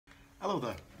Hello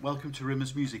there, welcome to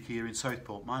Rimmer's Music here in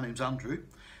Southport. My name's Andrew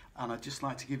and I'd just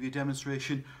like to give you a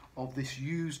demonstration of this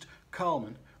used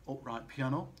Carlmann upright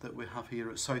piano that we have here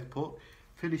at Southport,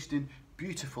 finished in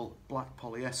beautiful black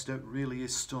polyester. Really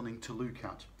is stunning to look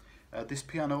at. This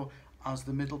piano has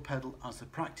the middle pedal as the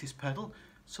practice pedal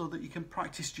so that you can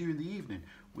practice during the evening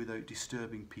without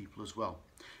disturbing people as well.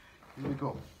 Here we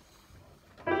go.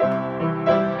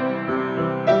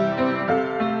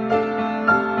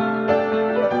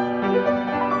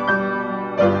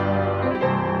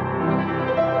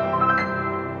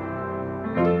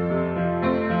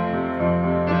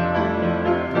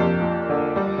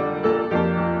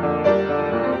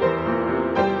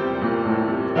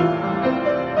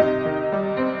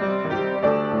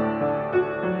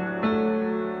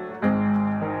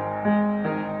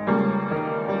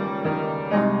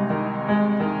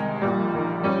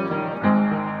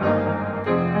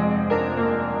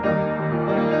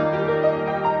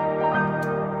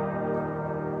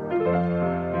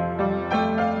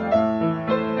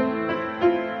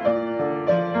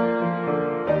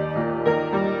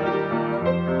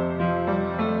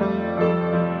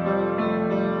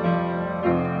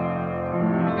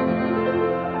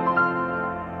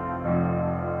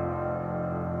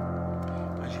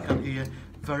 Here,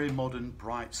 very modern,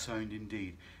 bright sound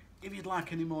indeed. If you'd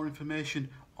like any more information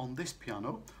on this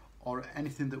piano or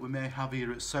anything that we may have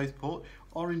here at Southport,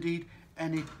 or indeed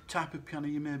any type of piano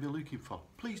you may be looking for,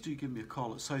 please do give me a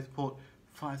call at Southport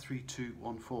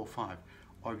 532145,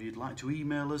 or if you'd like to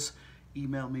email us,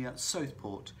 email me at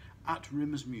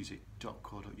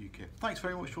southport@rimmersmusic.co.uk. Thanks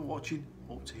very much for watching.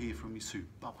 Hope to hear from you soon.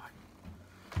 Bye bye.